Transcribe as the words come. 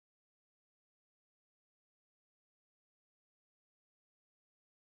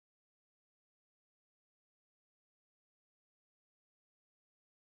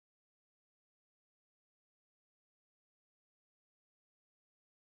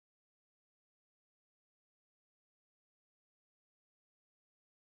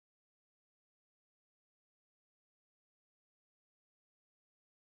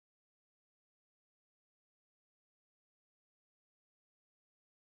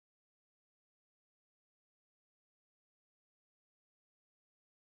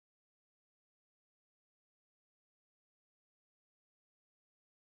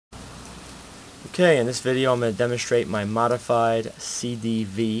Okay, in this video I'm going to demonstrate my modified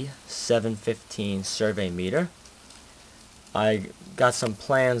CDV-715 survey meter. I got some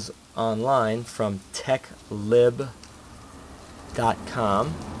plans online from techlib.com.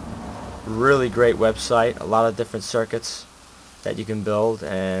 Really great website, a lot of different circuits that you can build,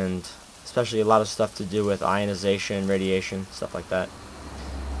 and especially a lot of stuff to do with ionization, radiation, stuff like that.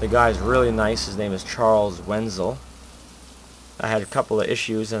 The guy's really nice. His name is Charles Wenzel. I had a couple of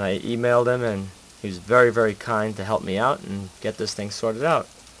issues and I emailed him, and he was very kind to help me out and get this thing sorted out.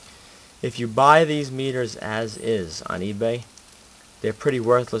 If you buy these meters as is on eBay, they're pretty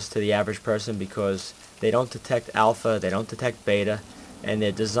worthless to the average person because they don't detect alpha, they don't detect beta, and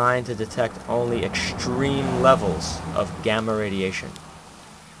they're designed to detect only extreme levels of gamma radiation.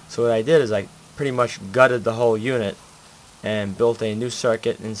 So what I did is I pretty much gutted the whole unit and built a new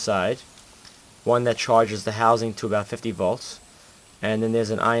circuit inside, one that charges the housing to about 50 volts, and then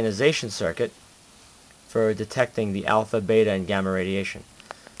there's an ionization circuit for detecting the alpha, beta, and gamma radiation.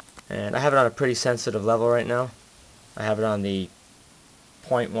 And I have it on a pretty sensitive level right now. I have it on the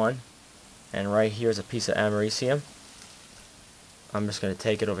 0.1, and right here is a piece of americium. I'm just going to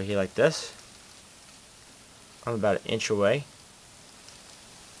take it over here like this. I'm about an inch away.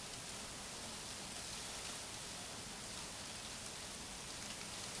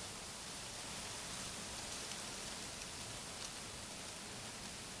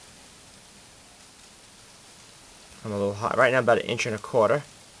 I'm a little hot right now, about an inch and a quarter.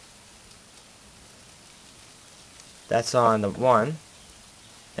 That's on the 1,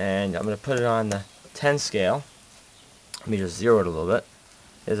 and I'm going to put it on the 10 scale. Let me just zero it a little bit.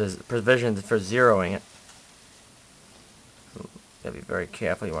 There's a provision for zeroing it. You gotta be very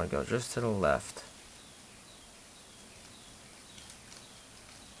careful. You want to go just to the left.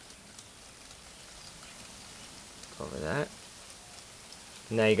 Over that.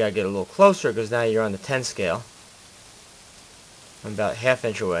 Now you gotta get a little closer because now you're on the 10 scale. I'm about ½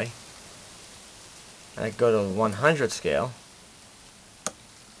 inch away. And I go to the 100 scale,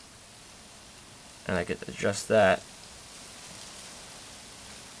 and I could adjust that.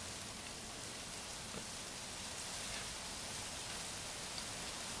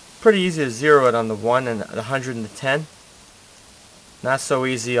 Pretty easy to zero it on the 1 and the 100 and the 10. Not so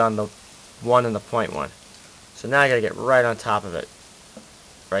easy on the 1 and the 0.1. So now I gotta get right on top of it.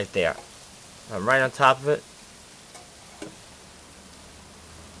 Right there. I'm right on top of it.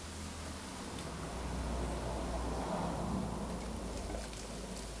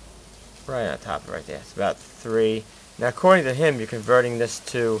 Right on top of it right there. It's about 3. Now according to him, you're converting this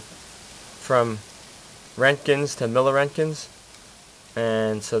from Röntgens to milliröntgens.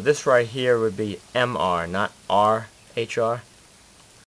 And so this right here would be MR, not RHR.